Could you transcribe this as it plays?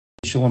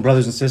Shalom,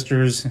 brothers and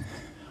sisters.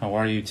 How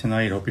are you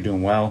tonight? Hope you're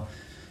doing well.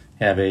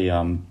 Have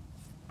I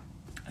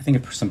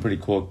think some pretty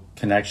cool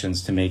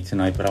connections to make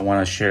tonight, but I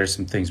want to share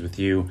some things with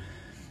you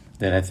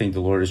that I think the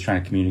Lord is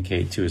trying to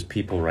communicate to His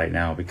people right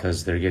now,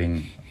 because they're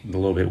getting a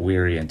little bit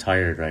weary and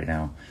tired right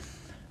now.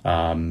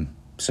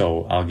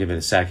 So I'll give it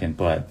a second,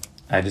 but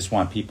I just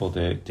want people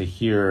to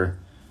hear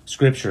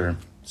Scripture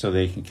so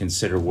they can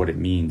consider what it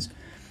means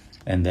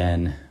and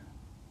then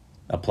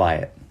apply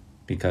it.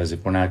 Because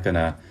if we're not going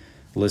to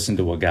listen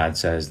to what God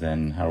says,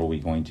 then how are we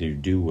going to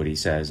do what He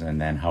says, and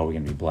then how are we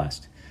going to be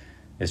blessed?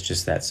 It's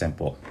just that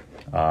simple.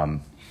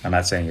 I'm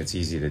not saying it's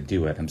easy to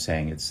do it. I'm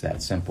saying it's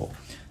that simple.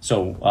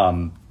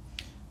 So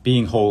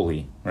being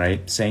holy,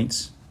 right?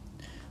 Saints.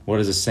 What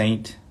is a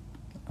saint?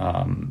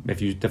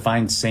 If you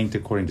define saint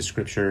according to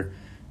Scripture,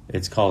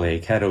 it's called a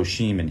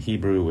kadoshim in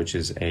Hebrew, which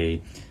is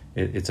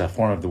it's a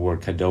form of the word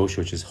kadosh,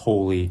 which is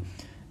holy,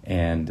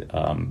 and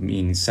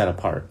means set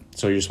apart.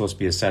 So you're supposed to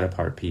be a set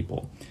apart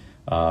people.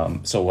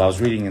 So while I was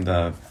reading in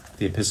the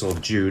Epistle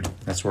of Jude,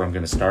 that's where I'm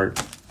going to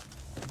start.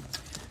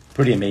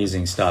 Pretty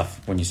amazing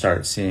stuff when you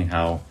start seeing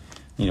how,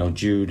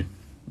 Jude,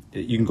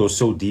 you can go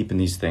so deep in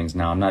these things.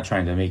 Now, I'm not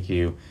trying to make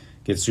you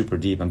get super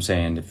deep. I'm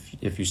saying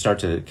if you start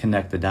to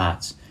connect the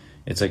dots,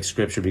 it's like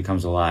Scripture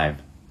becomes alive.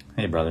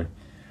 Hey, brother.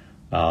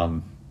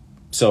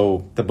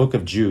 So the book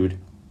of Jude,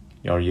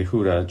 or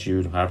Yehuda,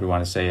 Jude, however you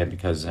want to say it,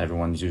 because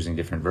everyone's using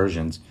different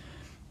versions,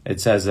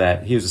 it says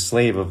that he was a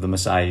slave of the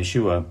Messiah,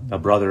 Yeshua, a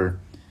brother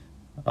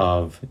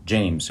of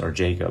James or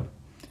Jacob.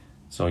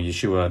 So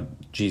Yeshua,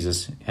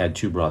 Jesus, had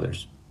two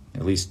brothers,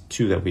 at least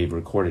two that we've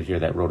recorded here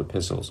that wrote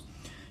epistles.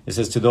 It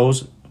says, to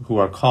those who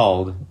are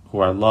called, who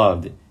are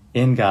loved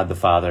in God the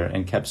Father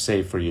and kept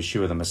safe for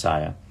Yeshua the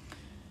Messiah,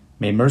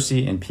 may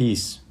mercy and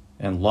peace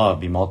and love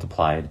be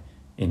multiplied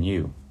in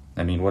you.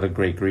 I mean, what a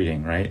great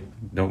greeting, right?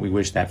 Don't we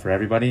wish that for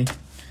everybody?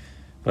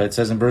 But it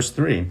says in verse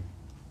 3,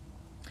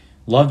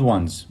 loved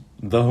ones,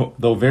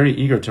 though very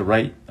eager to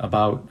write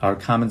about our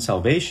common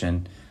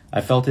salvation, I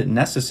felt it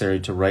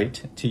necessary to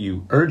write to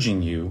you,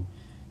 urging you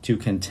to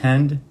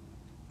contend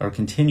or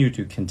continue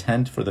to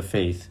contend for the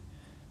faith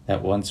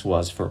that once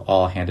was for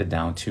all handed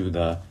down to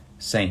the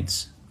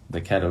saints,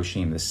 the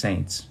kadoshim, the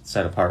saints,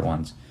 set apart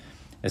ones.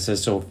 It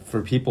says, so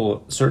for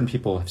people, certain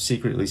people have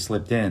secretly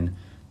slipped in,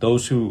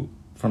 those who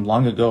from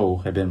long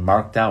ago have been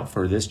marked out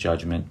for this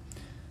judgment.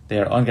 They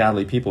are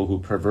ungodly people who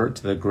pervert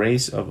to the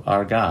grace of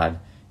our God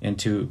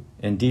into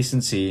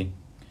indecency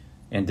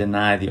and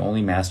deny the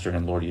only Master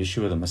and Lord,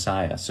 Yeshua the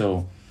Messiah.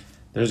 So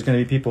there's going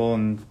to be people,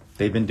 and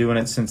they've been doing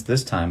it since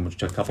this time,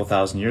 which a couple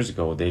thousand years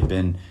ago. They've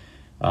been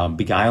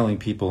beguiling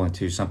people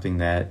into something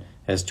that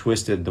has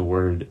twisted the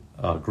word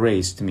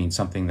grace to mean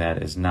something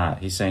that is not.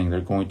 He's saying they're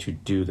going to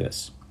do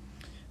this.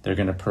 They're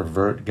going to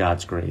pervert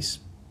God's grace.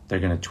 They're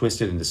going to twist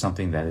it into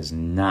something that is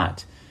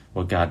not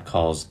what God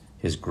calls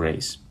His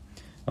grace.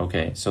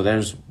 Okay, so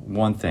there's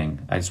one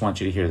thing. I just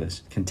want you to hear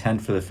this.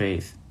 Contend for the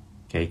faith.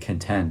 Okay,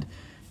 contend.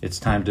 It's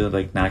time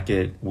to not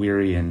get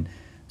weary and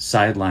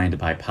sidelined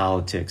by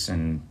politics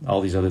and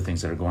all these other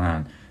things that are going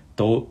on.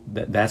 Though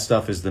that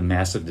stuff is the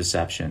massive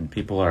deception.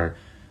 People are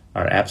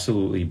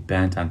absolutely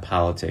bent on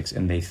politics,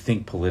 and they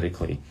think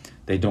politically.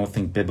 They don't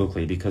think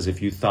biblically, because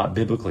if you thought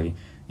biblically,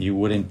 you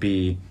wouldn't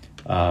be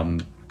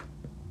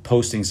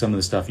posting some of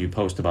the stuff you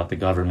post about the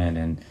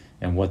government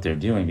and what they're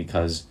doing,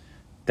 because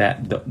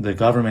that the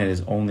government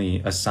is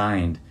only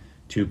assigned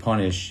to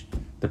punish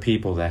the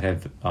people that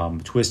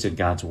have twisted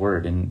God's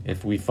word. And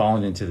if we've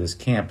fallen into this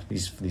camp,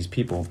 these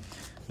people,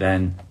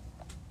 then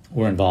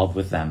we're involved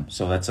with them.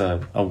 So that's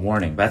a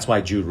warning. That's why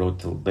Jude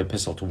wrote the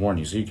epistle, to warn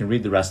you. So you can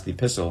read the rest of the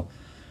epistle.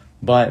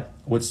 But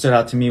what stood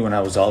out to me when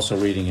I was also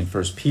reading in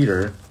 1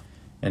 Peter,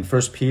 and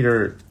 1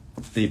 Peter,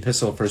 the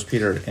epistle of 1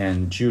 Peter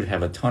and Jude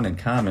have a ton in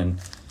common,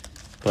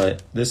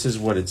 but this is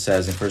what it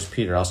says in 1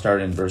 Peter. I'll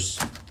start in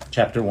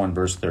chapter 1,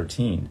 verse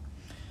 13.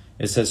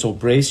 It says, so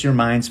brace your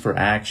minds for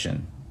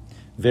action.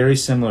 Very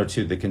similar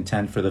to the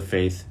contend for the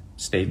faith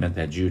statement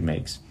that Jude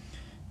makes.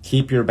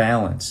 Keep your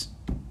balance.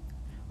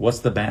 What's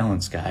the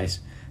balance, guys?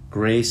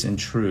 Grace and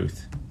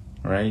truth,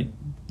 right?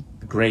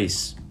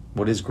 Grace.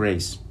 What is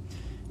grace?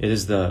 It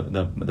is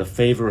the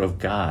favor of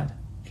God.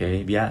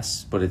 Okay,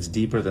 yes, but it's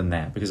deeper than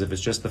that. Because if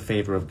it's just the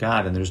favor of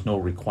God and there's no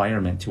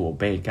requirement to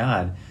obey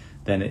God,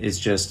 then it's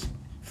just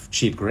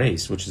cheap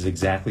grace, which is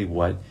exactly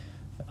what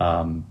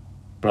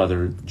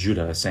Brother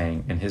Judah is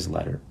saying in his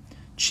letter.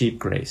 Cheap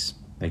grace.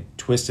 Like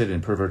twisted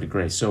and perverted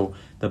grace. So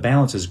the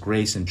balance is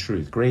grace and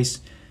truth.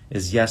 Grace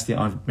is, yes, the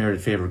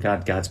unmerited favor of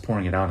God. God's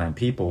pouring it out on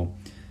people.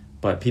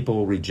 But people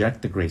will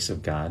reject the grace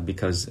of God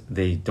because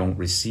they don't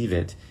receive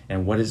it.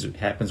 And what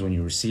happens when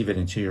you receive it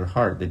into your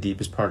heart, the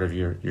deepest part of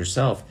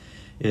yourself,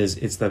 is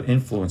it's the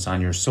influence on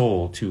your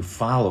soul to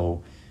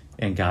follow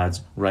in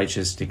God's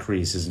righteous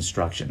decrees, His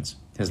instructions,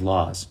 His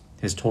laws,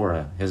 His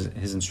Torah,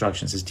 His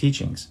instructions, His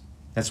teachings.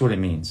 That's what it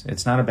means.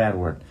 It's not a bad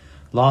word.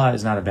 Law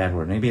is not a bad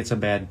word. Maybe it's a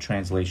bad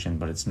translation,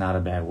 but it's not a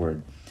bad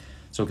word.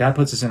 So God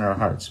puts this in our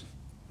hearts.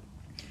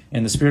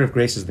 And the Spirit of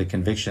grace is the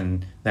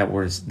conviction that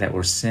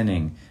we're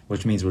sinning,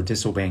 which means we're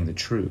disobeying the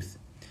truth.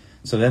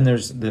 So then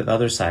there's the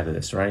other side of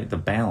this, right? The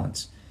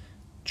balance.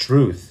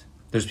 Truth.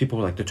 There's people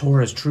who are like, the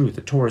Torah is truth,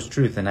 the Torah is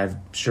truth. And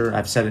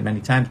I've said it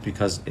many times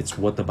because it's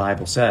what the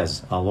Bible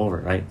says all over,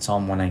 right?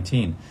 Psalm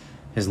 119.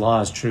 His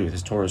law is truth,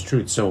 his Torah is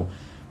truth. So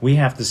we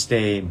have to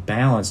stay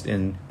balanced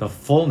in the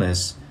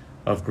fullness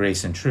of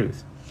grace and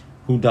truth.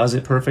 Who does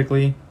it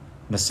perfectly?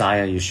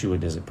 Messiah, Yeshua,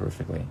 does it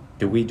perfectly.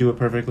 Do we do it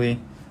perfectly?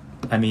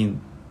 I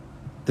mean,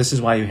 this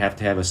is why you have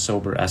to have a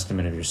sober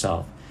estimate of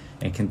yourself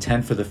and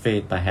contend for the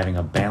faith by having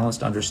a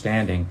balanced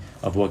understanding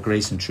of what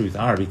grace and truth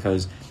are,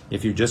 because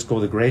if you just go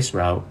the grace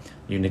route,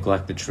 you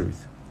neglect the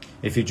truth.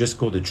 If you just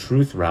go the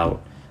truth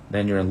route,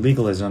 then you're in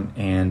legalism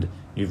and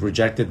you've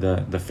rejected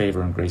the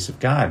favor and grace of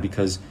God,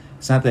 because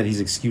it's not that he's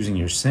excusing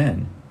your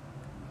sin.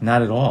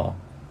 Not at all.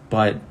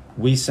 But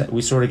we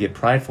sort of get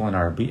prideful in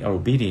our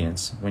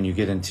obedience. When you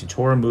get into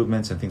Torah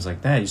movements and things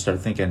like that, you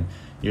start thinking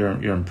you're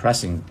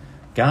impressing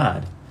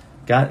God.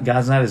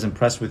 God's not as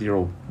impressed with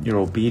your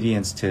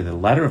obedience to the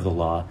letter of the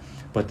law,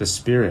 but the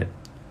spirit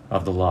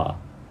of the law.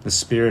 The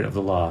spirit of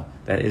the law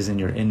that is in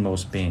your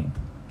inmost being.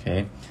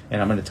 Okay?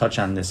 And I'm going to touch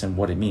on this and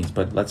what it means,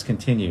 but let's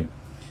continue.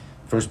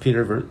 1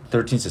 Peter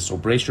 13 says, so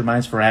brace your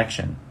minds for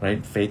action,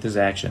 right? Faith is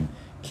action.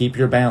 Keep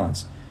your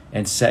balance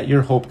and set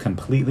your hope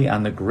completely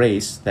on the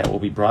grace that will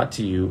be brought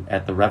to you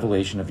at the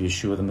revelation of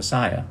Yeshua the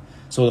Messiah.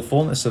 So the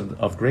fullness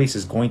of grace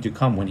is going to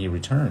come when he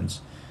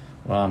returns.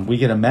 We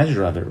get a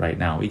measure of it right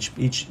now.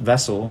 Each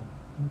vessel,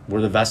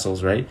 we're the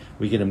vessels, right?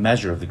 We get a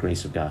measure of the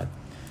grace of God.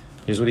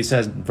 Here's what he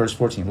says in verse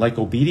 14. Like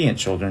obedient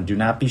children, do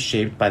not be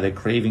shaped by the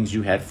cravings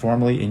you had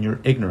formerly in your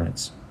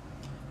ignorance.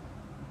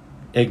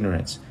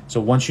 Ignorance. So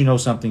once you know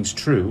something's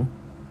true,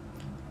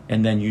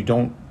 and then you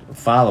don't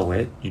follow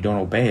it, you don't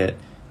obey it,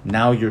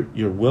 now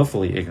you're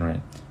willfully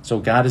ignorant. So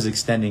God is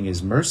extending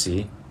his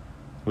mercy,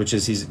 which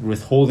is he's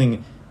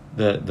withholding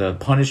the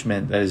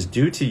punishment that is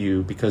due to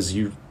you because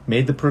you've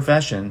made the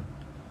profession,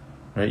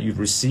 right? You've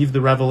received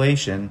the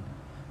revelation.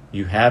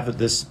 You have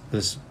this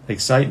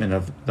excitement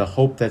of the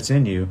hope that's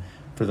in you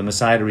for the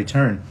Messiah to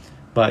return.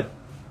 But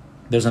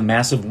there's a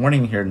massive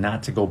warning here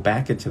not to go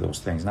back into those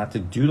things, not to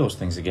do those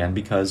things again,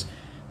 because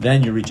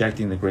then you're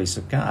rejecting the grace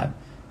of God.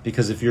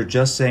 Because if you're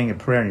just saying a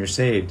prayer and you're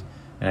saved,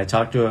 and I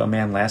talked to a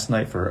man last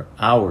night for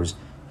hours,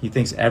 he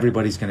thinks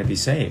everybody's going to be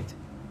saved.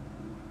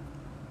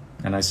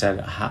 And I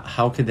said,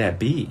 how could that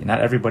be?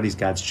 Not everybody's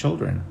God's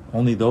children.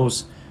 Only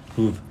those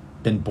who've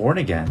been born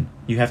again.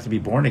 You have to be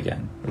born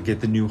again or get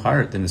the new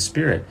heart and the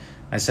spirit.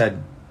 I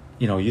said,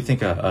 you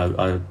think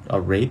a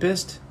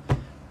rapist,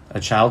 a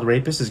child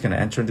rapist is going to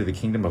enter into the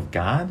kingdom of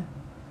God?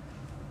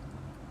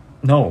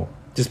 No,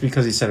 just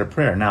because he said a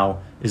prayer.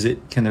 Now,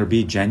 can there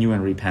be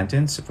genuine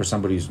repentance for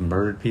somebody who's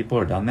murdered people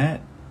or done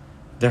that?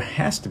 There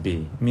has to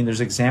be. I mean, there's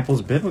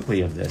examples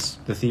biblically of this.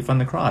 The thief on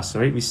the cross,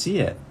 right? We see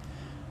it.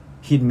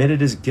 He admitted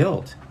his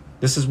guilt.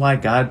 This is why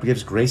God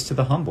gives grace to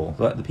the humble.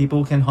 The people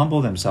who can humble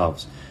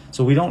themselves.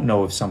 So we don't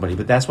know if somebody,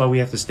 but that's why we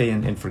have to stay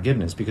in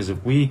forgiveness. Because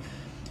if we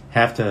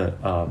have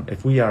to,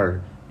 if we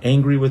are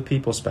angry with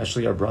people,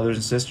 especially our brothers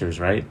and sisters,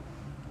 right?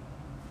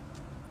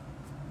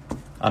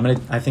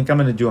 I think I'm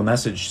gonna do a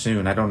message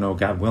soon. I don't know,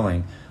 God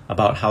willing,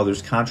 about how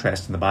there's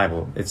contrast in the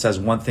Bible. It says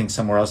one thing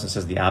somewhere else, and it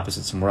says the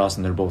opposite somewhere else,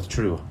 and they're both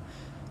true.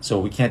 So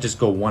we can't just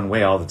go one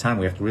way all the time.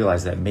 We have to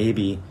realize that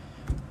maybe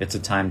it's a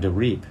time to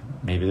reap.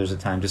 Maybe there's a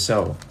time to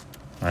sow,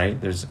 right?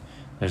 There's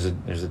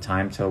a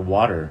time to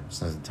water.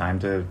 There's a time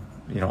to,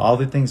 all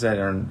the things that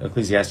are in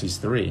Ecclesiastes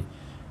 3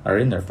 are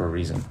in there for a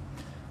reason.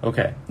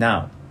 Okay,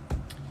 now,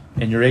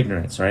 in your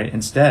ignorance, right?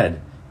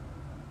 Instead,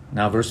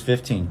 now verse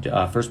 15,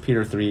 1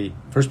 Peter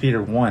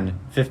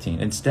 1:15.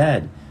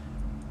 Instead,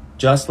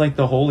 just like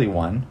the Holy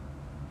One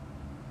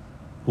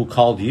who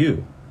called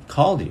you,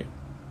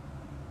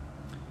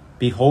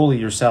 be holy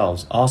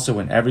yourselves also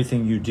in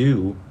everything you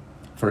do,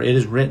 for it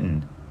is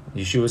written.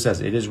 Yeshua says,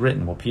 it is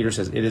written. Well, Peter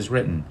says, it is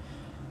written.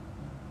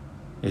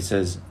 It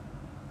says,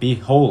 be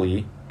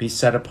holy, be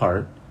set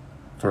apart,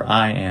 for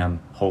I am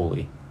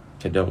holy.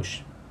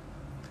 Kadosh.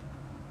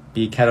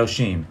 Be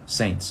kadoshim,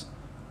 saints,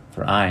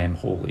 for I am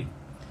holy.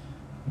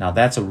 Now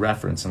that's a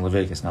reference in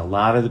Leviticus. Now a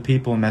lot of the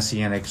people in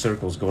Messianic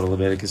circles go to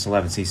Leviticus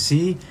 11 and say,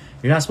 see,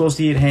 you're not supposed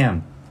to eat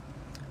ham.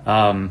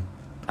 I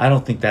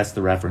don't think that's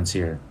the reference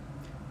here.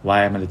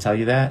 Why I'm going to tell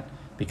you that?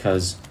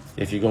 Because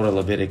if you go to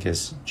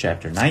Leviticus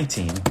chapter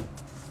 19,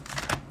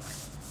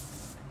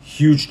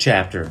 huge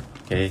chapter,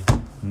 okay?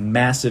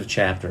 Massive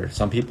chapter.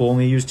 Some people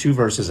only use 2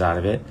 verses out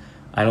of it.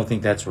 I don't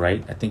think that's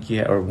right. I think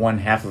or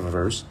 1/2 of a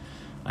verse.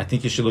 I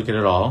think you should look at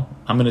it all.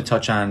 I'm going to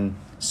touch on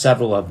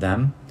several of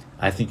them.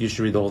 I think you should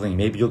read the whole thing.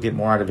 Maybe you'll get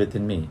more out of it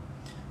than me.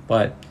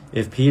 But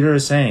if Peter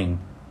is saying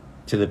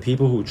to the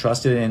people who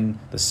trusted in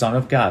the Son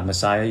of God,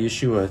 Messiah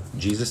Yeshua,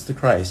 Jesus the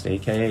Christ,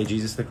 a.k.a.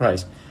 Jesus the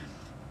Christ,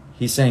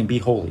 he's saying, be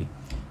holy.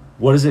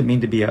 What does it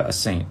mean to be a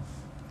saint?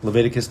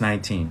 Leviticus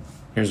 19.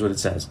 Here's what it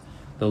says.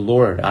 The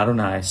Lord,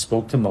 Adonai,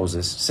 spoke to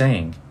Moses,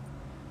 saying,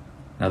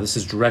 now this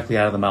is directly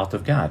out of the mouth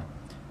of God,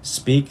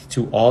 speak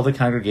to all the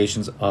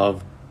congregations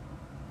of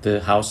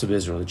the house of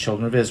Israel, the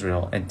children of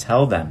Israel, and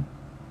tell them,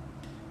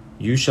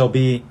 you shall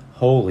be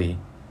holy,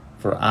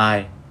 for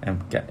I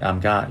I'm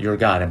God, your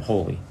God, I'm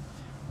holy.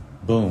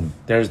 Boom,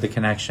 there's the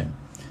connection.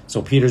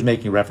 So Peter's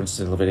making reference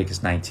to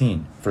Leviticus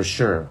 19, for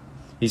sure.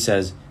 He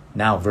says,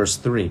 now verse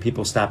 3,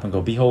 people stop and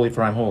go, be holy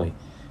for I'm holy.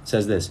 It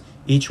says this,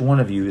 each one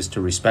of you is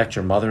to respect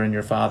your mother and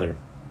your father.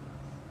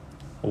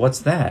 What's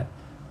that?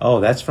 Oh,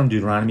 that's from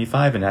Deuteronomy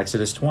 5 and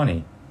Exodus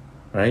 20,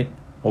 right?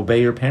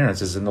 Obey your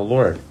parents as in the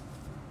Lord.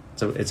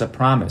 So it's a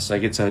promise,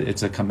 like it's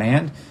a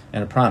command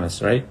and a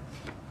promise, right?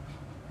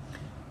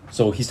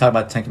 So he's talking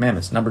about the 10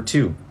 Commandments. Number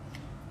 2,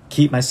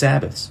 keep my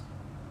Sabbaths.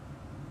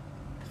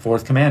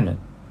 4th commandment,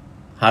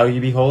 how will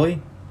you be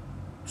holy?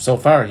 So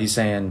far, he's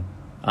saying,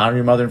 honor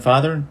your mother and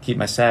father, keep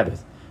my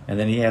Sabbath. And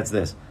then he adds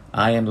this,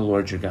 I am the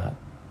Lord your God.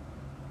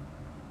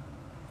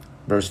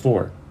 Verse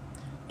 4,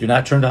 do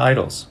not turn to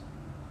idols.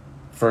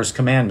 1st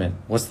commandment,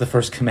 what's the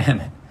 1st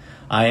commandment?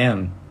 I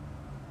am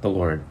the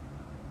Lord,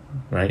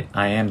 right?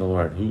 I am the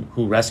Lord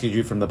who rescued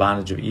you from the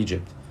bondage of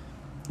Egypt.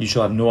 You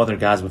shall have no other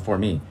gods before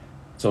me.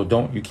 So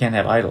you can't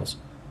have idols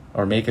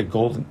or make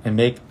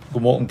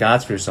molten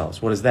gods for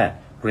yourselves. What is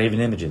that? Graven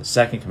images.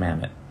 2nd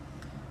commandment.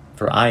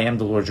 For I am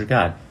the Lord your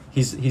God.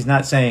 He's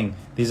not saying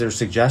these are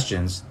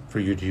suggestions for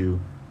you to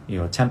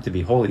attempt to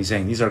be holy. He's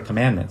saying these are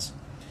commandments.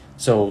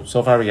 So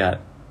far we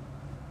got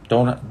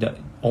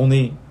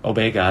only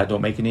obey God,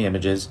 don't make any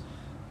images,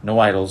 no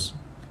idols.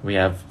 We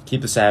have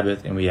keep the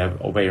Sabbath, and we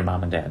have obey your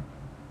mom and dad.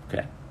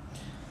 Okay.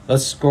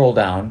 Let's scroll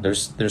down.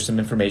 There's some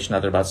information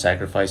out there about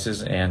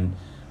sacrifices and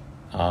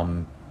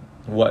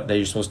what that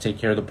you're supposed to take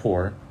care of the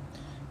poor.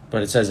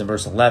 But it says in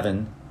verse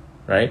 11,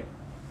 right?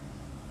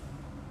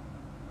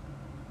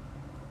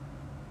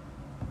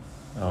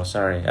 Oh,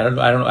 sorry. I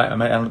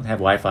don't have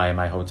Wi-Fi in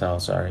my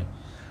hotel. Sorry.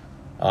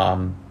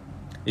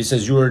 It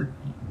says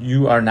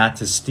you are not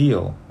to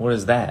steal. What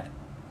is that?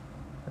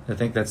 I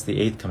think that's the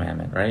 8th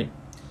commandment, right?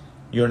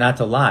 You are not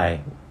to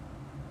lie.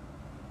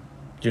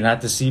 Do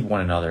not deceive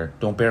one another.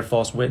 Don't bear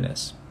false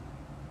witness.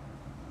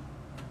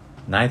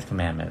 9th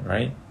commandment,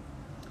 right?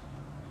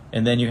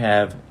 And then you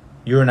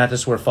are not to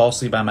swear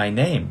falsely by my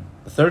name.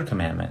 The 3rd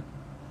commandment.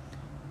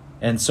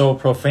 And so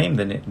profane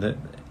the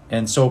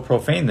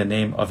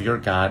name of your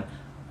God.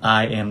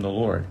 I am the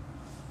Lord.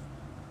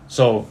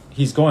 So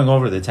he's going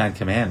over the 10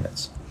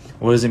 commandments.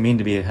 What does it mean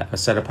to be a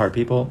set apart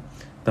people?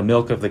 The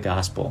milk of the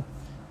gospel.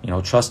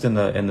 Trust in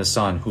the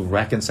Son who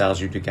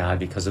reconciles you to God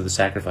because of the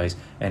sacrifice,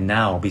 and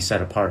now be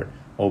set apart.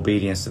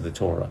 Obedience to the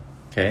Torah.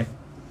 Okay?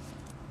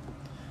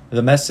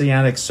 The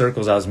Messianic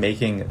circles I was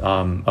making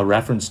a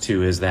reference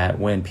to is that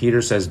when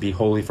Peter says, be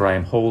holy for I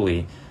am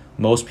holy,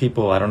 most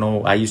people, I don't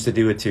know, I used to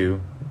do it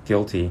too,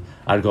 guilty.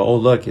 I'd go, oh,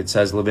 look, it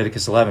says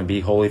Leviticus 11,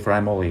 be holy for I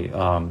am holy.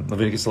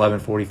 Leviticus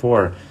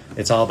 11:44,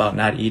 it's all about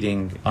not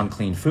eating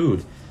unclean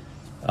food.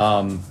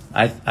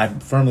 I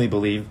firmly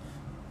believe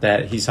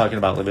that he's talking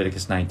about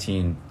Leviticus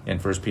 19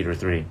 and 1 Peter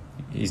 3.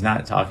 He's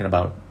not talking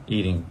about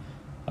eating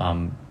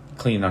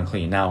clean and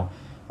unclean. Now,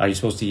 are you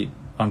supposed to eat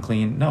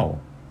unclean? No.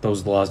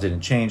 Those laws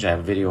didn't change. I have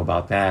a video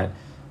about that.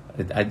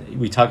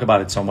 We talk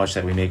about it so much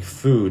that we make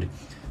food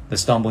the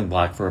stumbling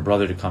block for a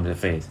brother to come to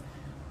faith.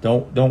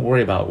 Don't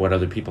worry about what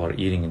other people are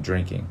eating and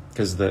drinking,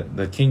 because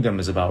the kingdom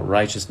is about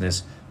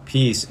righteousness,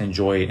 peace, and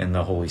joy in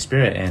the Holy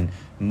Spirit. And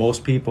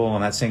most people,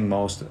 I'm not saying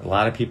most, a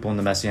lot of people in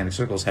the Messianic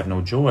circles have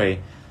no joy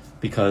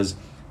because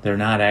they're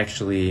not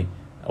actually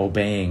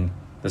obeying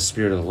the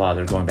spirit of the law.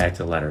 They're going back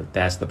to the letter.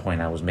 That's the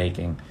point I was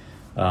making.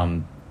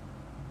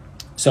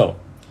 So,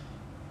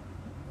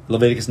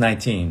 Leviticus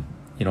 19,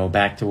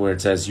 back to where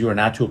it says, you are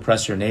not to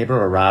oppress your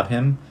neighbor or rob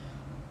him.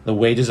 The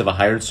wages of a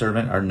hired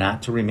servant are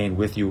not to remain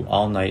with you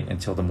all night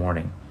until the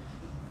morning.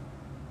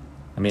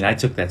 I mean, I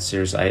took that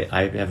serious. I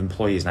have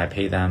employees and I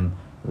pay them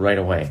right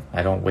away.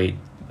 I don't wait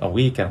a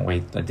week. I don't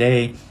wait a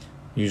day.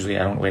 Usually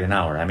I don't wait an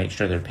hour. I make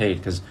sure they're paid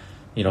because,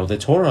 the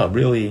Torah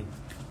really,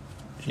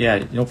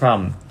 yeah, no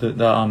problem.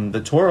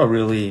 The Torah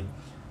really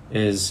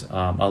is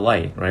a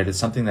light, right? It's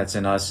something that's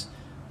in us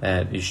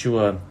that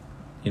Yeshua,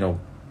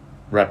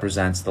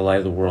 represents the light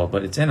of the world,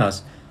 but it's in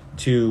us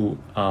to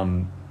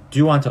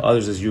do unto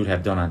others as you would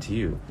have done unto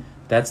you.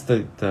 That's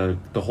the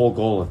whole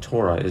goal of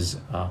Torah is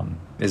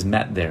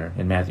met there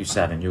in Matthew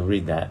 7. You'll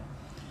read that.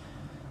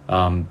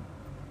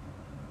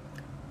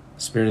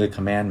 Spirit of the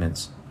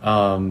commandments.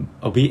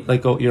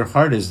 Your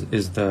heart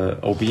is the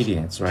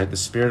obedience, right? The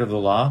spirit of the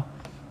law,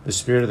 the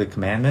spirit of the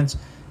commandments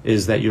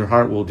is that your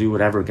heart will do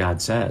whatever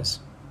God says.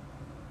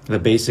 The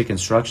basic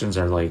instructions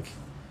are like,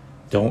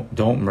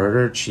 don't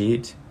murder,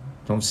 cheat,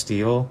 don't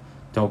steal,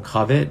 don't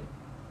covet.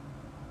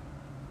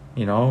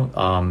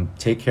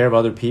 Take care of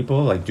other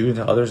people, like do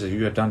to others as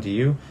you have done to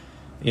you.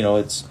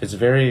 It's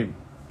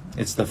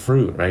the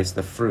fruit, right? It's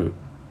the fruit.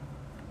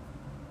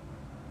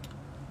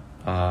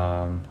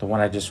 The one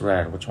I just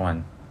read, which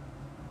one?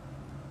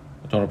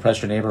 Don't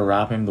oppress your neighbor or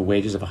rob him. The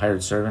wages of a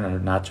hired servant are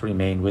not to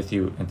remain with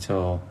you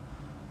until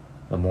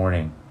the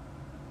morning.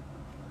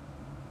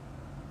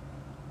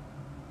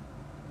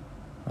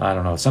 I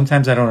don't know.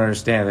 Sometimes I don't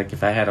understand. Like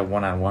if I had a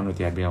one-on-one with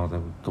you, I'd be able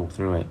to go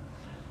through it.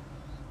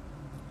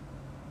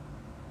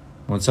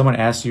 When someone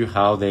asks you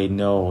how they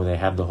know they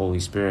have the Holy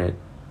Spirit,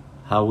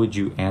 how would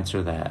you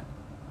answer that?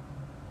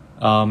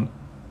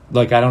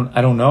 Like, I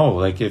don't know.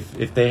 Like,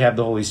 if they have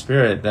the Holy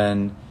Spirit,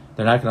 then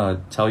they're not going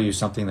to tell you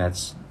something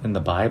that's in the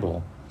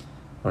Bible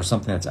or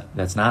something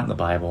that's not in the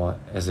Bible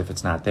as if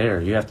it's not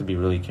there. You have to be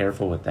really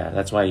careful with that.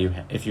 That's why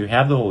if you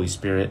have the Holy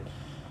Spirit,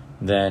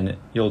 then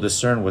you'll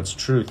discern what's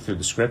truth through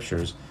the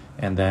Scriptures,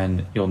 and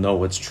then you'll know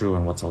what's true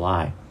and what's a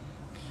lie.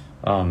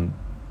 I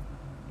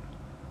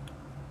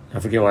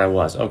forget where I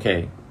was.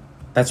 Okay,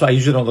 that's why I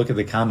usually don't look at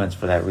the comments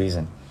for that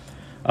reason,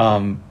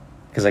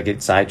 because I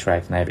get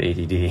sidetracked and I have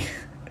ADD.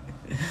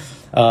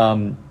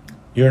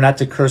 You're not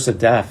to curse the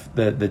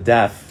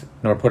deaf,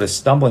 nor put a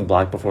stumbling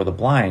block before the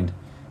blind,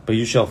 but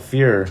you shall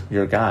fear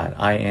your God.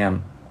 I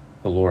am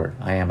the Lord.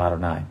 I am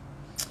Adonai.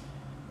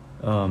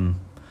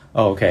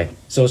 Okay.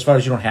 So as far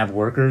as you don't have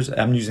workers,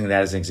 I'm using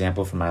that as an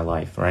example from my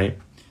life, right?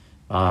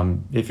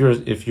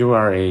 If you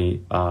are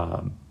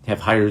have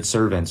hired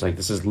servants, like,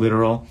 this is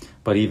literal,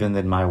 but even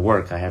in my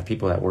work, I have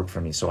people that work for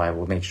me, so I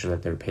will make sure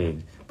that they're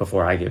paid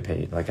before I get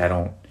paid. Like, I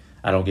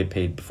don't get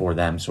paid before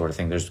them, sort of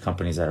thing. There's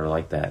companies that are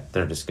like that.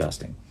 They're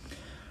disgusting.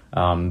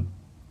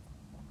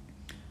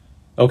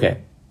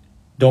 Okay.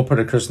 Don't put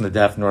a curse on the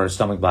deaf nor a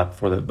stumbling block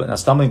before the... But now,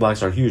 stumbling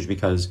blocks are huge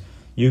because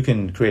you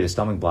can create a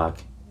stumbling block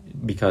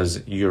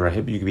because you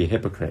could be a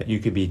hypocrite. You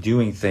could be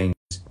doing things...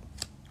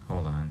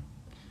 Hold on.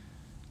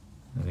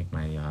 I think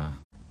my...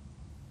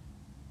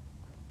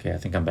 Okay, I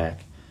think I'm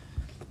back.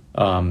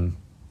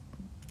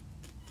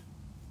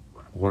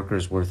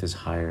 Worker's worth is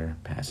higher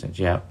passage.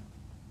 Yep.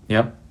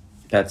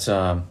 That's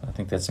I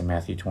think that's in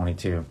Matthew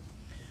 22.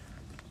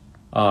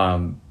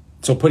 So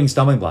putting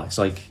stumbling blocks,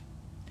 like,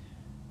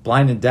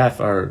 blind and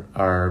deaf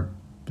are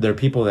they're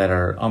people that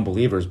are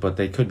unbelievers, but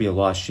they could be a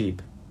lost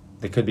sheep.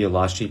 They could be a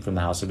lost sheep from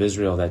the house of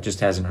Israel that just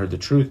hasn't heard the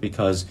truth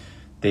because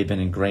they've been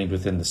ingrained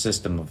within the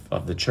system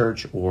of the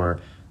church, or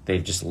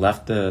they've just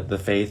left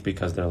the faith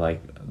because they're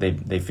like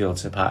they feel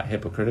it's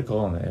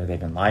hypocritical and they've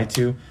been lied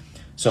to.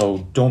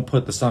 So don't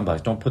put the stumbling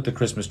blocks. Don't put the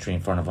Christmas tree in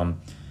front of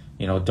them.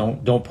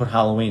 Don't put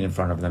Halloween in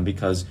front of them,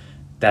 because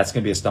that's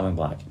going to be a stumbling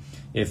block.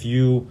 If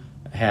you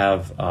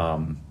have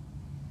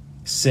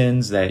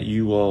sins that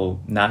you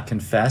will not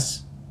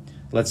confess,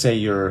 let's say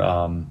you're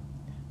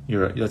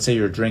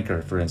a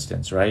drinker, for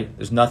instance, right?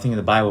 There's nothing in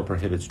the Bible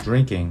prohibits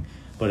drinking,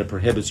 but it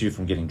prohibits you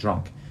from getting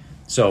drunk.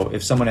 So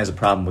if someone has a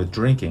problem with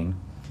drinking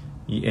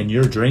and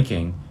you're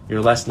drinking,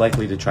 you're less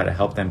likely to try to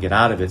help them get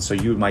out of it. So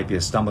you might be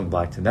a stumbling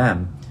block to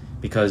them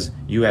because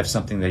you have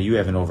something that you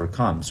haven't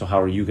overcome. So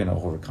how are you going to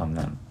overcome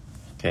them?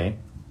 Okay.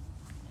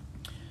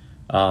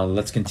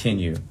 Let's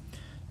continue.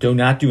 Do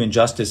not do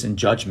injustice in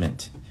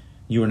judgment.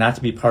 You are not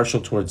to be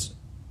partial towards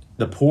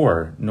the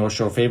poor, nor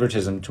show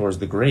favoritism towards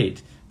the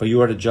great, but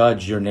you are to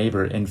judge your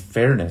neighbor in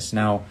fairness.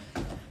 Now,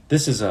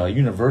 this is a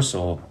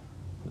universal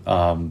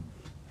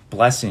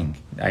blessing,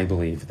 I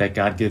believe, that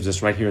God gives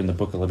us right here in the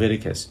book of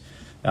Leviticus.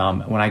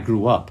 When I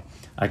grew up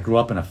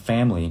in a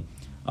family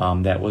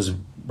that was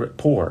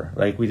poor.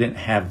 Right? We didn't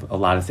have a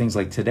lot of things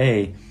like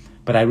today,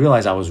 but I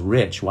realized I was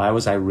rich. Why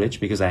was I rich?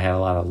 Because I had a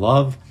lot of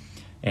love,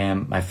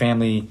 and my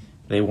family,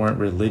 they weren't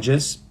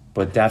religious,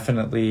 but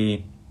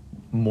definitely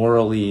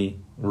morally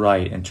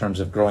right in terms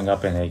of growing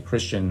up in a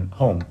Christian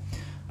home.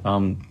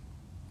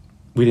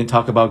 We didn't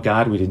talk about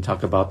God. We didn't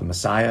talk about the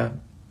Messiah.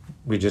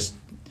 We just,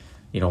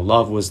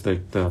 love was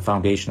the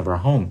foundation of our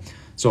home.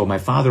 So my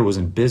father was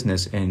in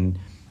business, and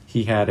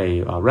he had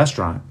a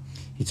restaurant.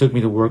 He took me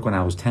to work when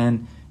I was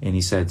 10, and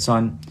he said,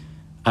 son,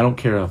 I don't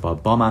care if a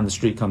bum on the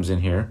street comes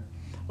in here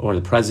or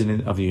the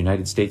president of the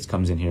United States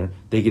comes in here.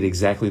 They get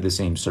exactly the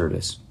same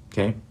service,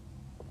 okay?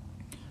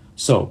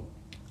 So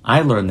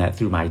I learned that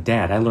through my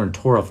dad. I learned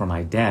Torah from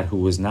my dad, who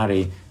was not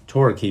a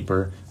Torah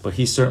keeper, but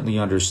he certainly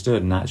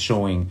understood not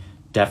showing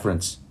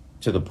deference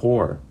to the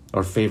poor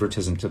or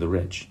favoritism to the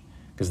rich,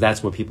 because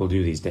that's what people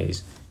do these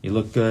days. You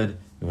look good,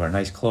 you wear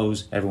nice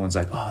clothes, everyone's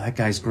like, oh, that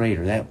guy's great,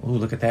 or that, oh,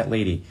 look at that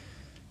lady.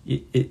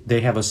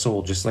 They have a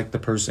soul just like the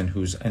person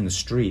who's in the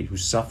street,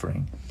 who's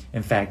suffering.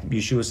 In fact,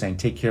 Yeshua is saying,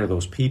 take care of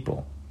those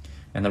people.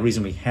 And the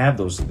reason we have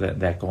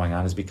that going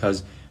on is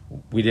because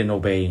we didn't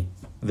obey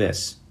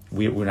this.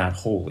 We're not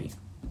holy,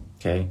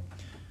 okay?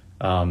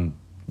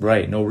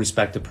 Right, no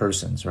respect to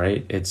persons,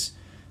 right? It's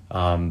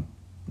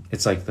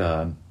like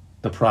the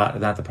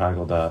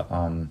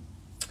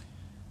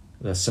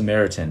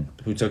Samaritan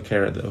who took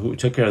care of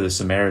the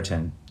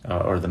Samaritan,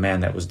 or the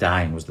man that was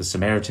dying was the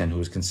Samaritan, who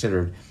was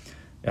considered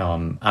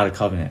out of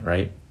covenant,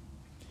 right?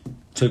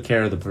 Took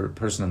care of the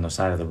person on the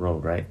side of the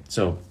road, right?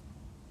 So,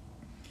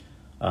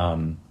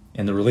 and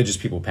the religious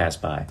people pass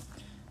by.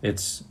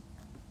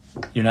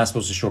 You're not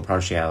supposed to show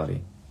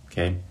partiality,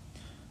 okay?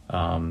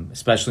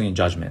 Especially in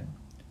judgment.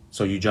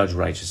 So you judge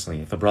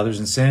righteously. If a brother's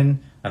in sin,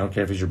 I don't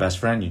care if he's your best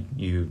friend,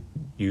 you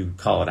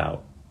call it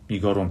out. You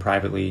go to him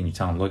privately and you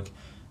tell him, look,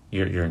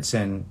 you're in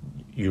sin.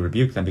 You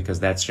rebuke them, because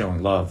that's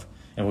showing love.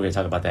 And we're going to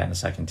talk about that in a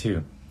second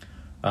too.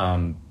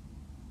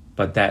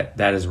 But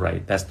that is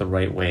right. That's the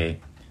right way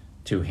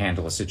to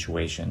handle a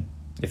situation.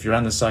 If you're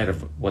on the side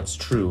of what's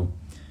true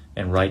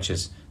and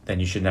righteous, then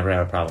you should never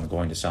have a problem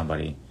going to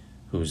somebody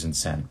who's in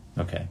sin.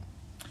 Okay.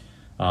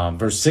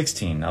 Verse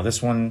 16. Now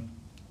this one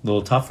A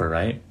little tougher,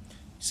 right? You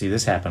see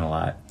this happen a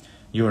lot.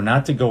 You are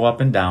not to go up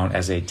and down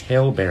as a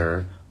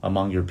talebearer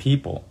among your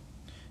people.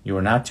 You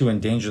are not to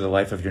endanger the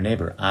life of your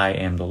neighbor. I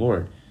am the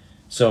Lord.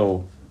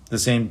 So the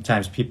same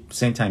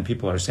time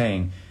people are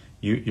saying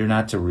you're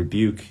not to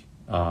rebuke,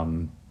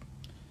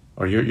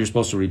 or you're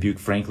supposed to rebuke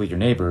frankly your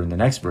neighbor in the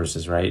next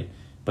verses, right?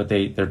 But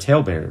they're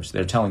talebearers.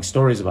 They're telling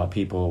stories about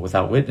people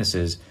without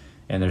witnesses,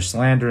 and they're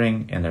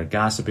slandering and they're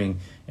gossiping,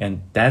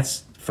 and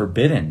that's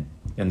forbidden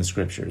in the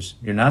scriptures.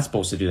 You're not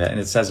supposed to do that, and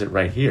it says it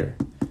right here.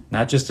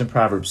 Not just in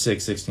Proverbs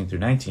 6:16 through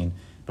 19,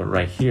 but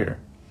right here.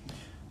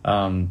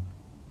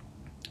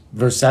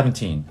 Verse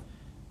 17,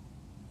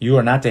 you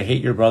are not to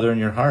hate your brother in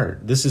your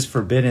heart. This is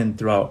forbidden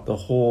throughout the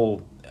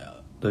whole,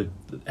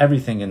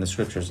 everything in the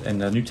scriptures. In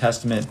the New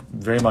Testament,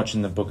 very much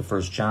in the book of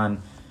 1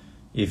 John,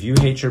 if you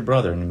hate your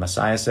brother, and the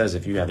Messiah says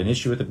if you have an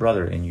issue with a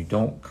brother and you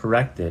don't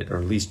correct it, or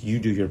at least you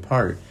do your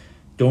part,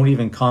 don't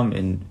even come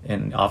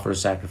and offer a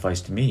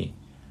sacrifice to me.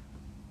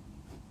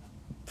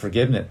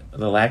 Forgiveness,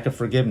 the lack of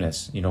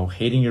forgiveness,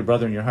 hating your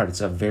brother in your heart,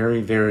 it's a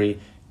very, very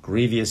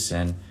grievous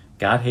sin.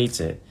 God hates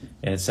it,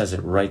 and it says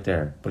it right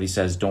there. But he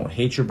says, don't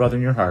hate your brother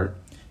in your heart.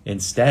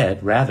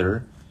 Instead,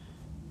 rather,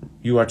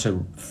 you are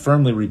to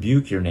firmly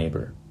rebuke your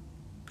neighbor.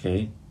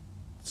 Okay?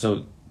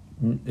 So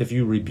if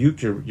you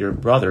rebuke your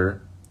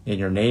brother and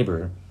your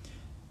neighbor,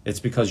 it's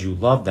because you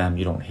love them,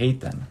 you don't hate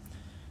them.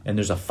 And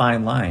there's a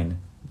fine line.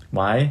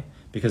 Why?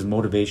 Because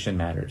motivation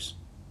matters.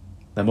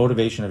 The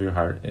motivation of your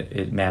heart,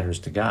 it matters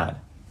to God.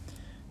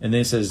 And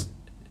then it says,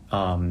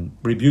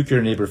 rebuke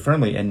your neighbor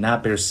firmly and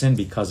not bear sin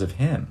because of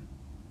him.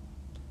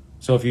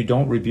 So if you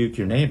don't rebuke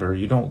your neighbor,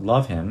 you don't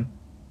love him,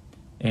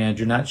 and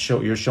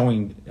you're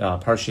showing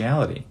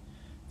partiality.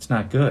 It's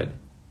not good.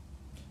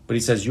 But he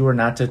says, you are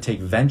not to take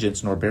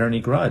vengeance nor bear any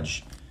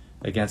grudge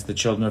against the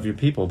children of your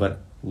people, but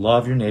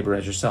love your neighbor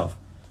as yourself.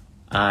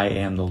 I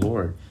am the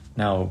Lord.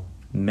 Now,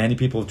 many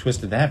people have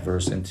twisted that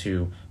verse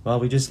into, well,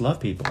 we just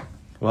love people.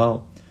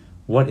 Well,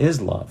 what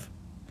is love?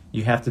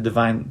 You have to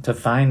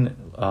define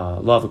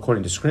love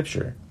according to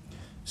Scripture.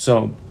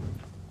 So,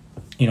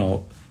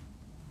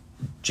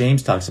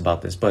 James talks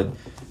about this, but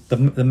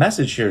the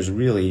message here is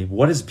really,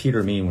 what does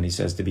Peter mean when he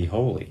says to be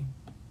holy?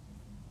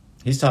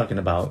 He's talking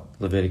about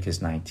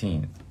Leviticus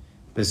 19.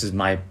 This is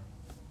my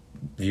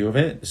view of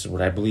it. This is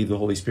what I believe the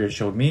Holy Spirit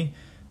showed me.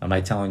 Am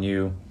I telling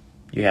you,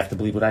 you have to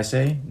believe what I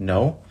say?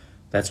 No.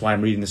 That's why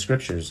I'm reading the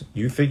scriptures.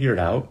 You figure it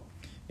out,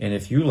 and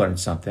if you learn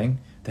something,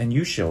 then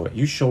you show it.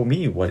 You show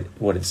me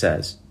what it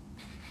says.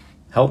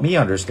 Help me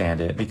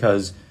understand it,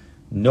 because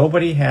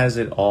nobody has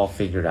it all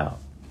figured out.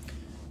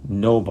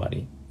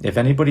 Nobody. If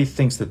anybody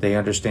thinks that they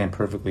understand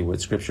perfectly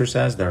what Scripture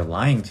says, they're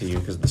lying to you,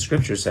 because the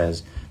Scripture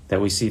says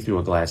that we see through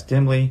a glass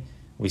dimly,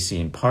 we see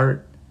in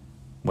part.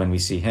 When we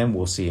see him,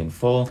 we'll see in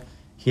full.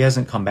 He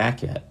hasn't come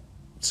back yet.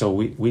 So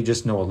we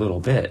just know a little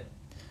bit.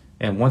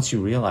 And once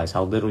you realize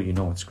how little you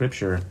know in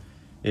Scripture,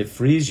 it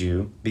frees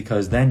you,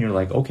 because then you're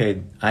like,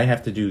 okay, I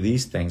have to do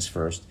these things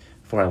first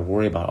before I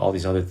worry about all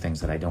these other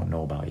things that I don't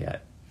know about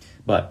yet.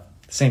 But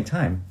at the same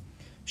time,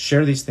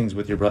 share these things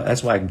with your brother.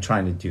 That's why I'm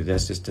trying to do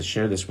this, is to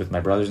share this with my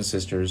brothers and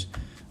sisters.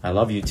 I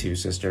love you too,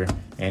 sister,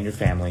 and your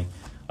family.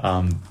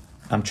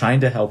 I'm trying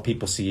to help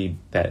people see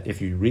that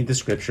if you read the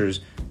scriptures,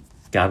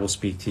 God will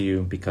speak to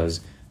you,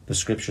 because the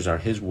scriptures are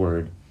his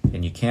word,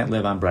 and you can't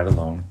live on bread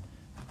alone,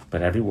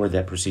 but every word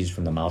that proceeds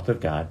from the mouth of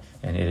God,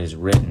 and it is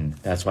written.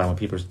 That's why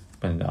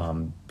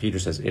when Peter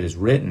says, it is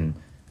written,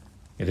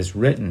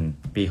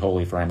 be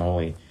holy for I am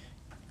holy,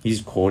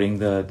 he's quoting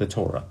the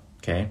Torah,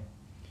 okay?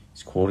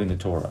 He's quoting the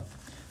Torah.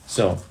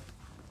 So,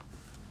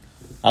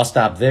 I'll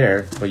stop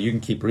there, but you can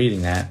keep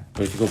reading that.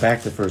 But if you go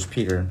back to 1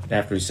 Peter,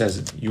 after he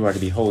says, you are to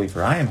be holy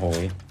for I am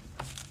holy,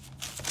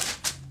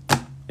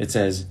 it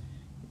says,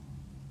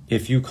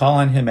 if you call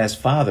on him as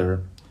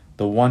Father,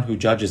 the one who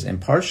judges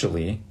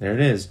impartially, there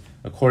it is,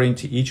 according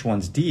to each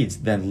one's deeds,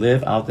 then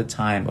live out the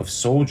time of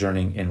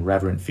sojourning in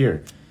reverent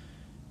fear.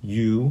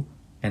 You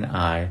and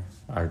I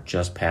are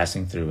just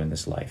passing through in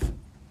this life.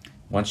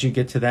 Once you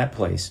get to that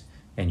place,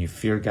 and you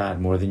fear God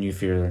more than you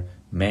fear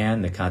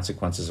man, the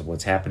consequences of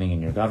what's happening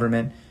in your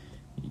government,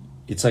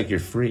 it's like you're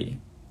free.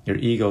 Your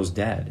ego's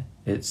dead.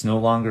 It's no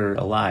longer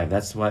alive.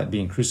 That's what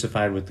being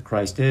crucified with the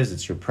Christ is.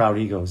 It's your proud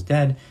ego is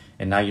dead,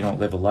 and now you don't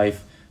live a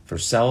life for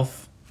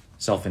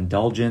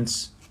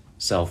self-indulgence,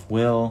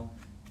 self-will.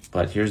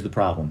 But here's the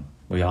problem.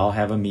 We all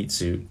have a meat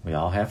suit. We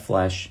all have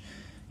flesh,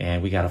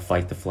 and we got to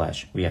fight the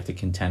flesh. We have to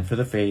contend for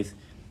the faith.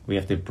 We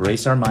have to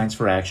brace our minds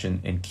for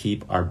action and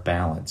keep our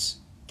balance,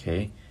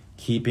 okay?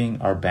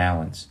 Keeping our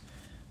balance.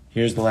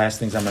 Here's the last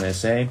things I'm going to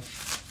say,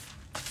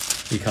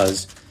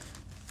 because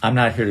I'm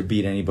not here to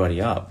beat anybody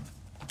up.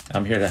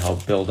 I'm here to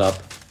help build up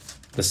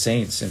the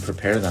saints and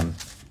prepare them.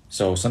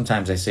 So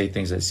sometimes I say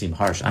things that seem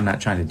harsh. I'm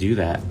not trying to do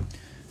that.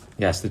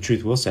 Yes, the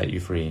truth will set you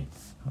free.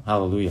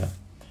 Hallelujah.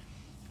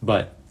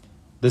 But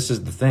this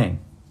is the thing.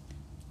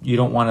 You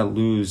don't want to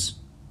lose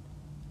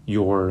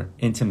your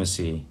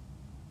intimacy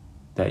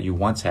that you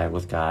once had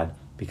with God,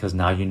 because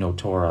now you know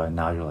Torah, and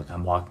now you're like,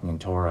 I'm walking in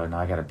Torah, and now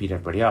I got to beat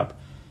everybody up.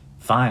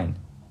 Fine.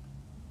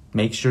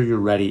 Make sure you're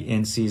ready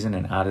in season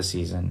and out of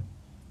season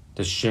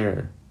to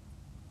share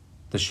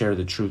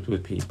the truth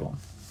with people.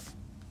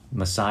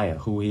 Messiah,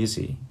 who is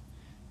he?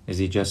 Is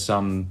he just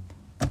some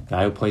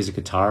guy who plays a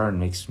guitar and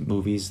makes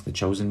movies, the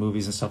Chosen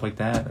movies and stuff like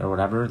that, or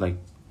whatever? Like,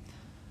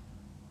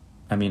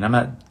 I mean, I'm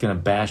not going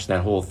to bash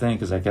that whole thing,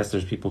 because I guess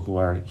there's people who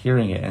are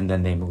hearing it and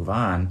then they move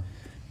on,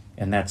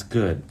 and that's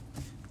good.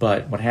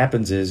 But what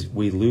happens is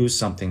we lose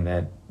something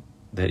that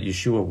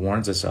Yeshua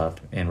warns us of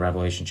in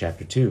Revelation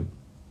chapter 2.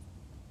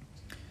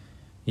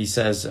 He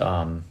says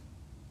to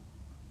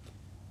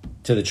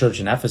the church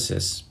in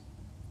Ephesus,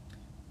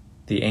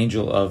 the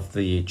angel of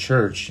the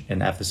church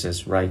in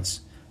Ephesus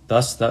writes,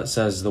 Thus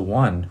says the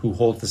one who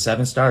holds the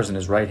 7 stars in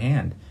his right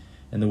hand,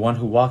 and the one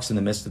who walks in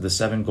the midst of the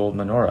 7 gold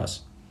menorahs,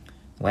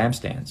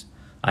 lampstands.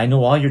 I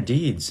know all your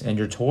deeds and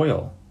your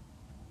toil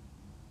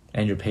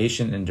and your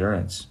patient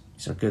endurance.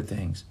 These are good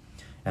things.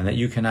 And that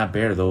you cannot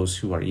bear those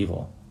who are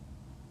evil.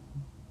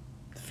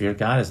 The fear of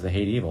God is to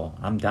hate evil.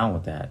 I'm down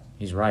with that.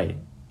 He's right.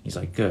 He's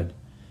like, good.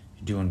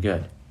 You're doing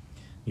good.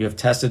 You have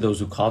tested those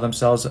who call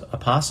themselves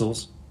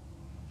apostles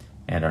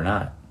and are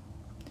not.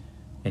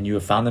 And you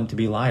have found them to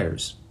be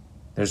liars.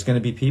 There's going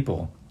to be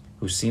people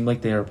who seem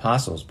like they are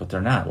apostles, but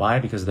they're not. Why?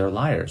 Because they're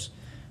liars.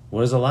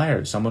 What is a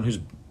liar? Someone who's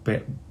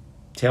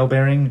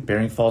tale-bearing,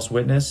 bearing false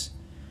witness.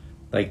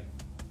 Like,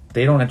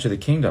 they don't enter the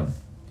kingdom.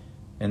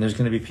 And there's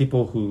going to be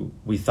people who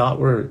we thought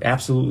were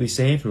absolutely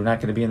saved who are not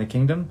going to be in the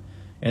kingdom.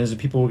 And there's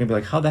people who are going to be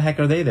like, how the heck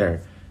are they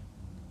there?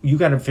 You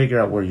got to figure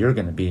out where you're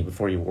going to be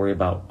before you worry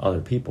about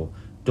other people.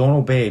 Don't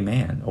obey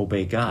man,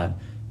 obey God.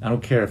 I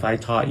don't care if I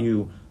taught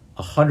you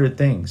 100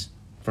 things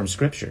from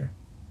Scripture,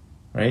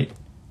 right?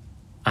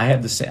 I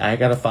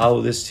got to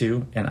follow this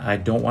too, and I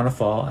don't want to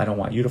fall. I don't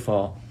want you to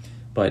fall,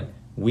 but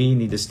we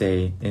need to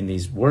stay in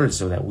these words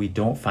so that we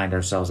don't find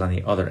ourselves on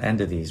the other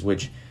end of these,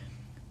 which,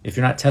 if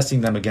you're not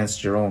testing them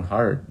against your own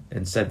heart,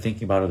 instead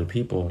thinking about other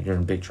people, you're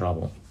in big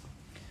trouble.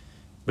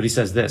 But he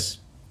says this,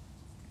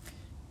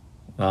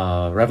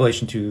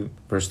 Revelation 2,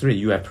 verse 3,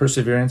 you have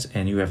perseverance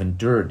and you have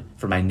endured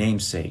for my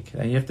name's sake.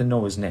 You have to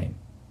know his name,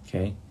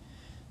 okay?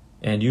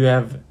 And you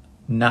have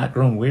not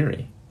grown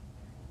weary.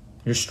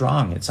 You're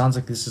strong. It sounds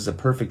like this is a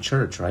perfect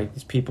church, right?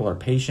 These people are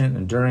patient,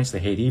 endurance, they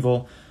hate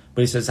evil.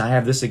 But he says, I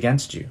have this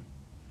against you,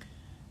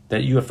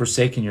 that you have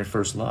forsaken your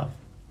first love.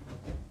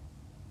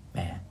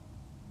 Man.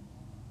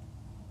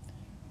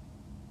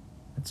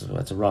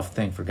 That's a rough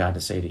thing for God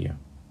to say to you.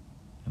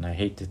 And I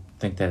hate to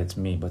think that it's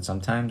me, but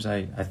sometimes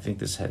I think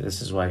this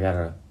is why I got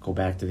to go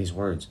back to these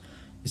words.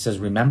 He says,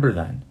 remember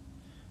then,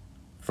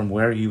 from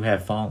where you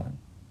have fallen.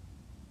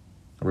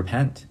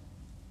 Repent.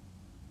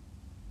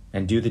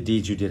 And do the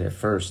deeds you did at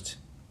first.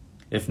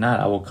 If not,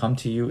 I will come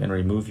to you and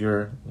remove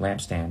your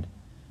lampstand,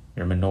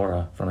 your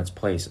menorah, from its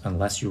place,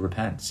 unless you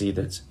repent. See,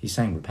 he's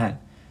saying repent.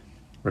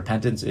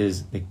 Repentance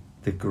is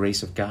the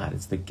grace of God.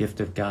 It's the gift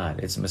of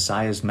God. It's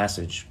Messiah's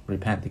message.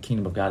 Repent. The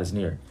kingdom of God is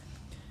near.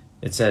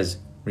 It says,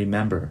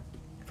 remember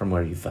from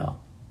where you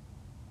fell.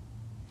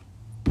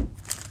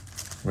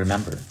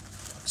 Remember.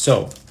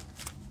 So,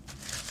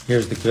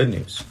 here's the good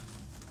news.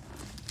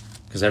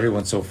 Because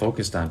everyone's so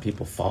focused on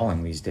people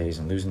falling these days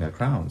and losing their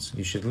crowns.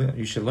 You should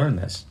learn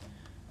this.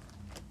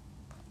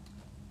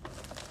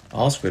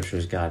 All Scripture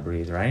is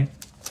God-breathed, right?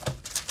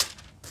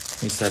 At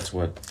least that's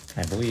what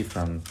I believe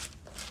from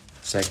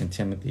 2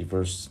 Timothy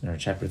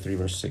chapter 3,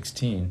 verse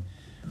 16.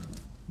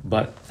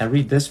 But I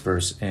read this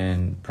verse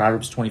in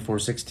Proverbs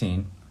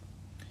 24:16.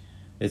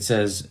 It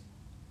says,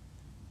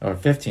 or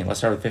 15.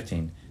 Let's start with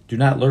 15. Do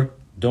not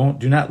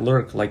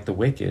lurk like the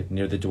wicked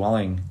near the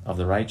dwelling of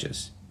the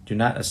righteous. Do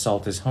not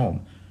assault his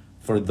home.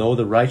 For though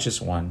the righteous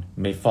one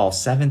may fall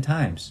 7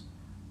 times,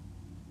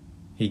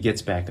 he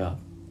gets back up.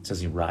 It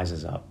says he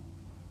rises up.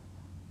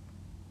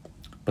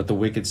 But the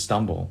wicked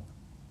stumble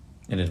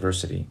in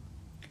adversity.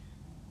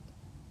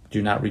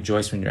 Do not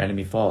rejoice when your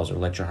enemy falls, or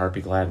let your heart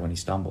be glad when he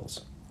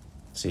stumbles.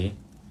 See?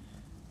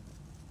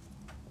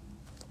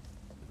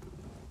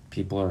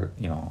 People are,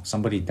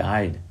 somebody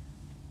died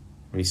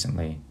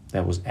recently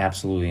that was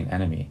absolutely an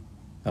enemy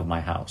of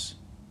my house.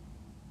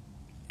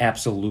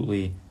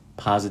 Absolutely,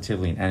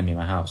 positively an enemy of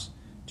my house.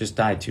 Just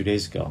died 2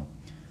 days ago.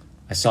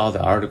 I saw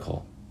the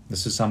article.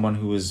 This is someone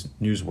who was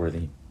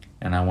newsworthy.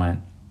 And I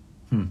went,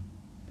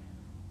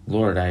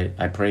 Lord,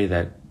 I pray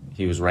that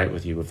he was right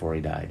with you before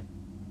he died.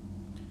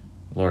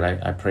 Lord,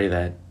 I pray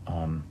that,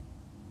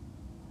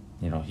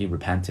 he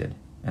repented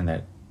and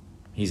that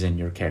he's in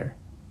your care.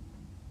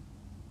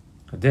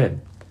 I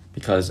did,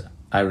 because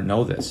I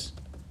know this.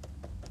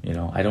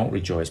 I don't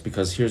rejoice,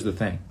 because here's the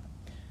thing.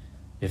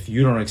 If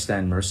you don't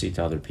extend mercy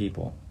to other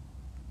people,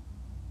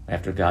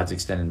 after God's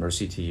extended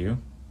mercy to you,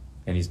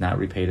 and he's not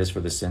repaid us for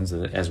the sins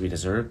as we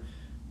deserve,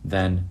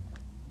 then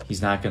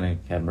he's not going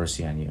to have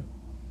mercy on you.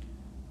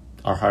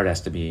 Our heart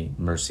has to be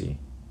mercy.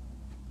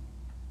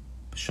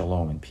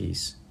 Shalom and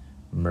peace.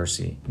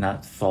 Mercy,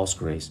 not false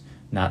grace,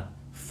 not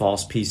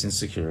false peace and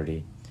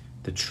security.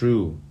 The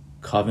true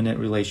covenant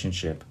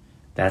relationship,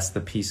 that's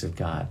the peace of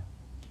God.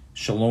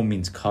 Shalom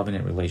means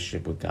covenant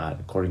relationship with God,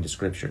 according to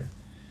Scripture.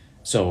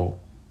 So,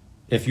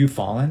 if you've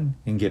fallen,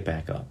 then get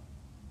back up.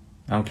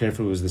 I don't care if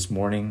it was this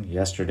morning,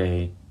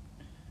 yesterday,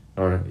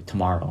 or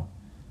tomorrow.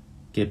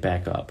 Get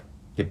back up.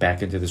 Get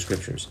back into the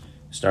scriptures.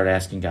 Start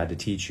asking God to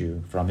teach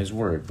you from his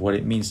word what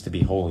it means to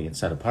be holy and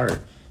set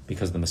apart,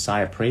 because the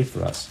Messiah prayed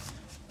for us.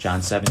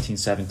 John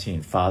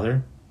 17:17.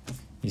 Father,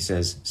 he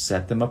says,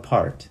 set them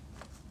apart.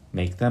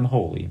 Make them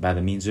holy by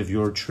the means of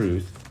your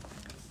truth.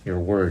 Your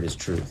word is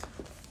truth.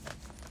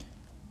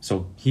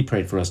 So he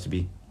prayed for us to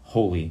be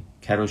holy,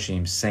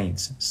 kedoshim,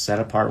 saints, set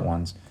apart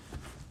ones,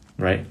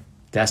 right?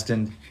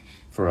 Destined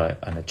for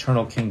an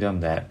eternal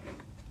kingdom that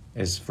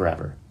is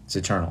forever. It's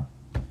eternal.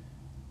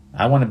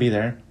 I want to be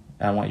there.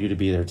 I want you to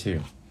be there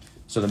too.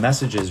 So the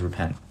message is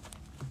repent.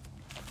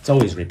 It's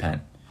always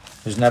repent.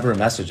 There's never a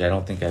message I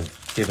don't think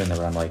I've given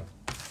where I'm like,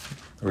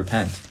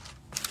 repent.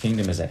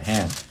 Kingdom is at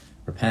hand.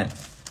 Repent.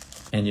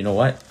 And you know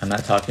what? I'm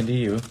not talking to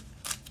you.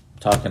 I'm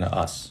talking to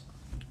us.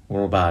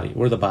 We're a body.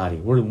 We're the body.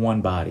 We're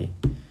one body.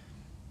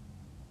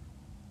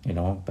 You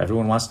know,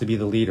 everyone wants to be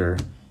the leader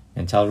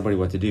and tell everybody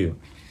what to do.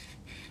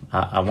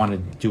 I want to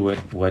do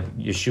what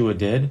Yeshua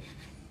did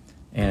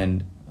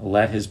and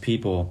let his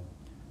people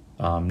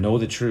know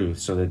the truth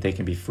so that they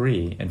can be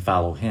free and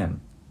follow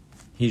him.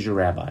 He's your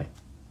rabbi.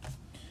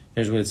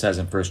 Here's what it says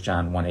in 1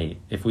 John 1:8.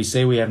 If we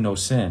say we have no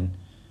sin,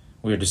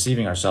 we are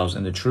deceiving ourselves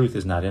and the truth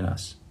is not in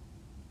us.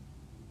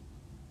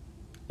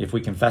 If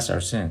we confess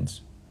our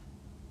sins,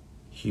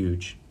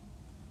 huge.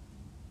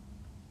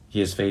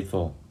 He is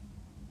faithful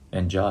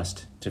and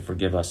just to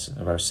forgive us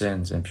of our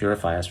sins and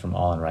purify us from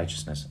all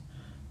unrighteousness.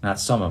 Not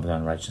some of the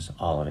unrighteousness,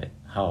 all of it.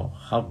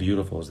 How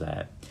beautiful is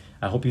that?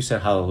 I hope you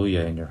said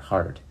hallelujah in your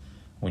heart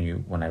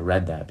when I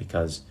read that,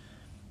 because,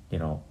 you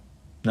know,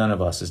 none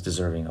of us is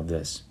deserving of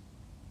this.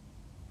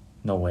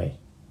 No way.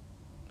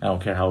 I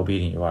don't care how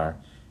obedient you are.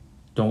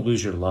 Don't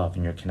lose your love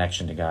and your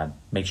connection to God.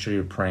 Make sure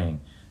you're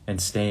praying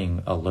and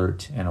staying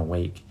alert and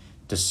awake,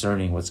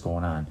 discerning what's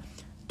going on.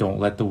 Don't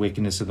let the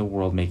wickedness of the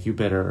world make you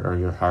bitter or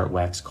your heart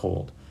wax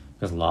cold,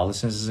 because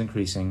lawlessness is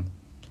increasing.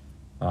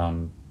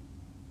 What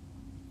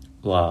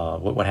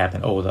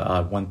happened?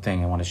 One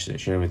thing I want to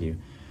share with you.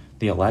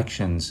 The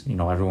elections, you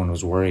know, everyone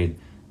was worried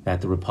that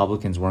the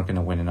Republicans weren't going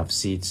to win enough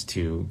seats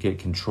to get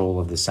control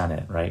of the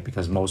Senate, right?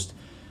 Because most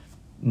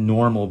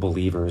normal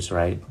believers,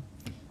 right,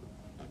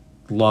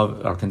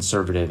 are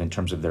conservative in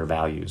terms of their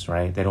values,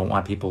 right? They don't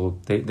want people,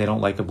 they don't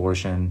like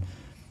abortion,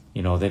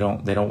 you know, they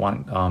don't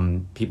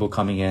want people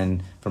coming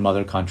in from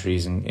other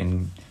countries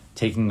and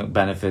taking the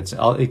benefits,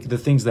 the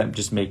things that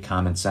just make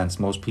common sense.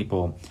 Most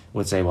people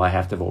would say, well, I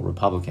have to vote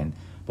Republican.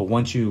 But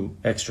once you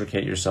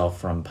extricate yourself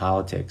from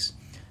politics,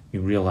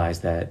 you realize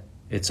that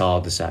it's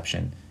all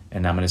deception.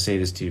 And I'm going to say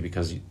this to you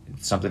because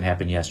something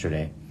happened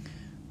yesterday.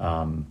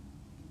 What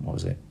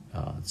was it?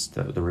 It's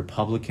the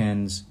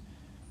Republicans.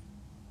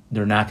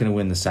 They're not going to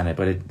win the Senate,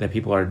 but the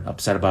people are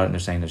upset about it, and they're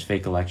saying there's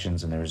fake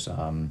elections, and there's,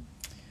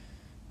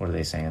 what are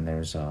they saying?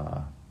 There's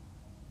the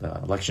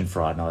election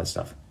fraud and all that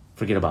stuff.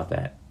 Forget about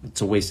that. It's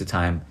a waste of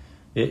time.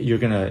 You're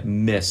going to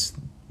miss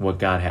what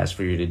God has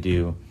for you to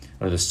do,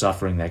 or the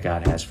suffering that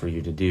God has for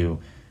you to do,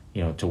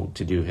 you know,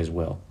 to do his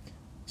will.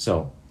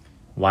 So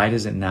why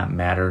does it not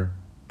matter?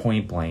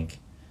 Point blank,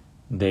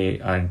 they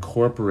are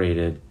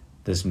incorporated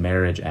this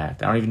marriage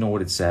act. I don't even know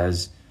what it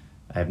says.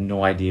 I have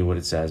no idea what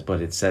it says,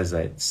 but it says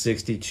that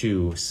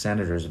 62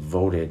 senators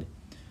voted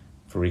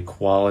for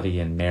equality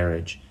in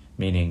marriage,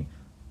 meaning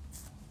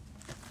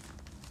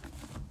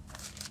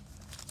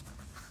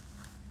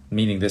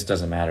this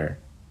doesn't matter.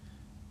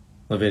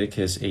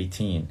 Leviticus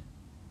 22.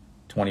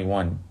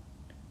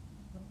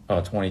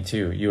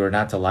 You are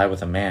not to lie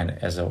with a man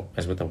as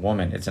with a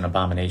woman. It's an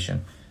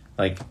abomination.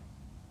 Like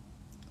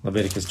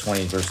Leviticus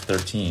 20 verse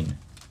 13,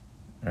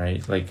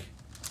 right? Like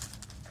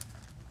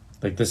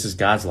this is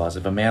God's laws.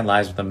 If a man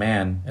lies with a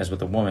man as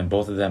with a woman,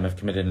 both of them have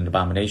committed an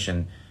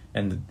abomination,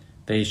 and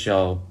they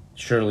shall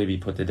surely be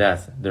put to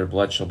death. Their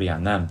blood shall be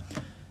on them.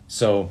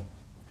 So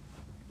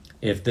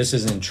if this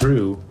isn't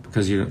true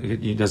because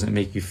it doesn't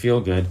make you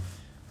feel good,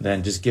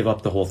 then just give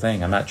up the whole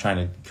thing. I'm not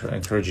trying to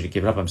encourage you to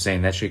give it up. I'm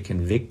saying that should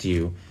convict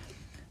you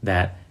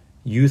that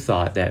you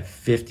thought that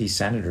 50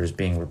 senators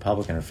being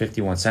Republican or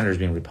 51 senators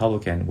being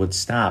Republican would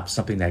stop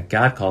something that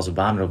God calls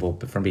abominable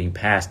from being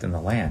passed in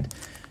the land.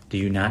 Do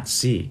you not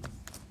see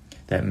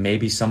that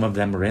maybe some of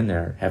them are in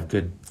there, have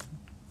good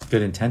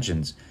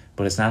intentions,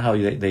 but it's not how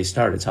they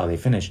start, it's how they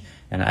finish.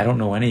 And I don't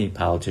know any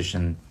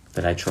politician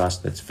that I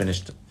trust that's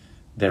finished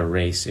their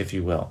race, if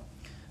you will.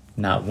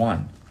 Not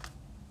one.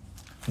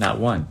 Not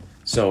one.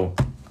 So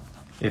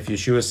if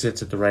Yeshua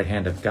sits at the right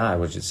hand of God,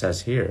 which it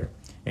says here,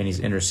 and he's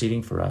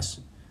interceding for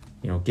us,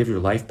 you know, give your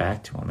life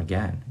back to him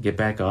again. Get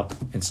back up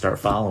and start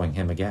following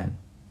him again.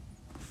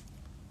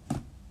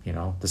 You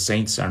know, the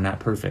saints are not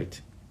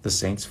perfect. The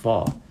saints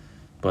fall,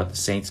 but the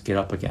saints get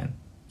up again.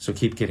 So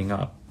keep getting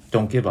up.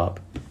 Don't give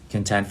up.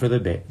 Contend for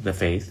the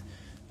faith.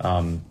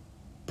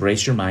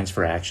 Brace your minds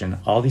for action.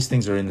 All these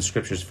things are in the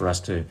scriptures for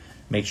us to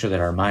make sure that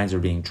our minds are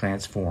being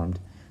transformed,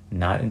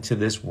 not into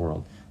this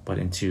world, but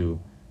into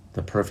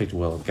the perfect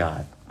will of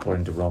God,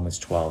 according to Romans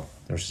 12,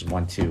 verses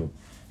 1, 2,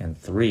 and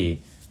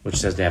 3, which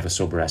says to have a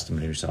sober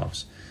estimate of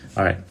yourselves.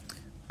 All right.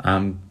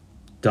 I'm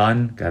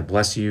done. God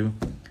bless you.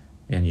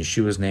 In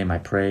Yeshua's name I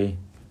pray.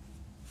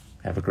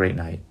 Have a great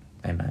night.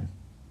 Amen.